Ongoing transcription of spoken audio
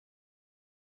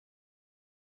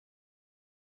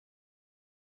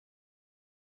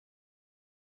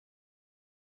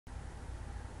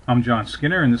I'm John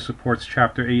Skinner, and this supports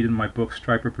Chapter 8 in my book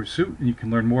Striper Pursuit, and you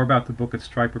can learn more about the book at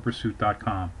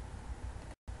striperpursuit.com.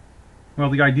 Well,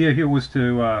 the idea here was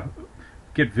to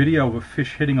get video of a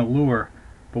fish hitting a lure,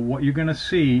 but what you're going to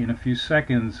see in a few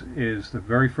seconds is the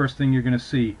very first thing you're going to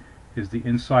see is the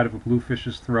inside of a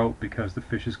bluefish's throat, because the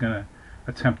fish is going to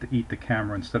attempt to eat the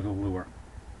camera instead of the lure.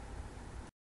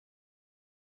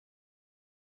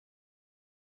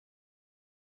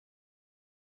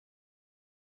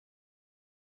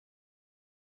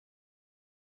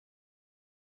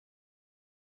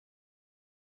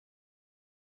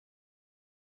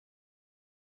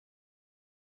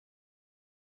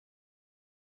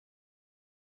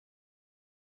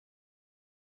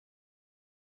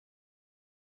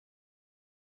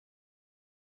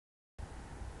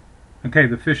 Okay,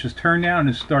 the fish has turned down and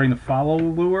is starting to follow the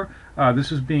lure.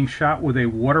 This is being shot with a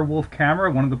water wolf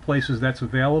camera. One of the places that's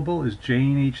available is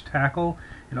J&H Tackle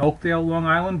in Oakdale, Long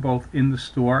Island, both in the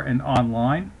store and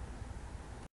online.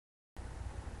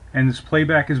 And this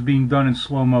playback is being done in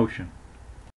slow motion.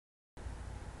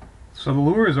 So the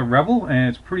lure is a Rebel, and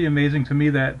it's pretty amazing to me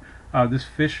that this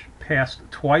fish passed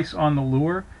twice on the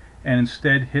lure and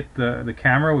instead hit the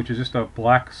camera, which is just a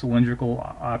black cylindrical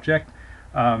object.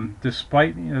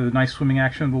 Despite the nice swimming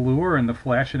action of the lure and the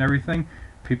flash and everything,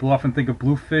 people often think of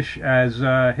bluefish as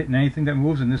hitting anything that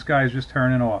moves, and this guy is just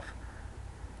turning off.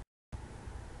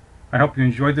 I hope you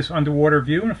enjoyed this underwater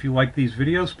view, and if you like these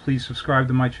videos, please subscribe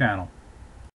to my channel.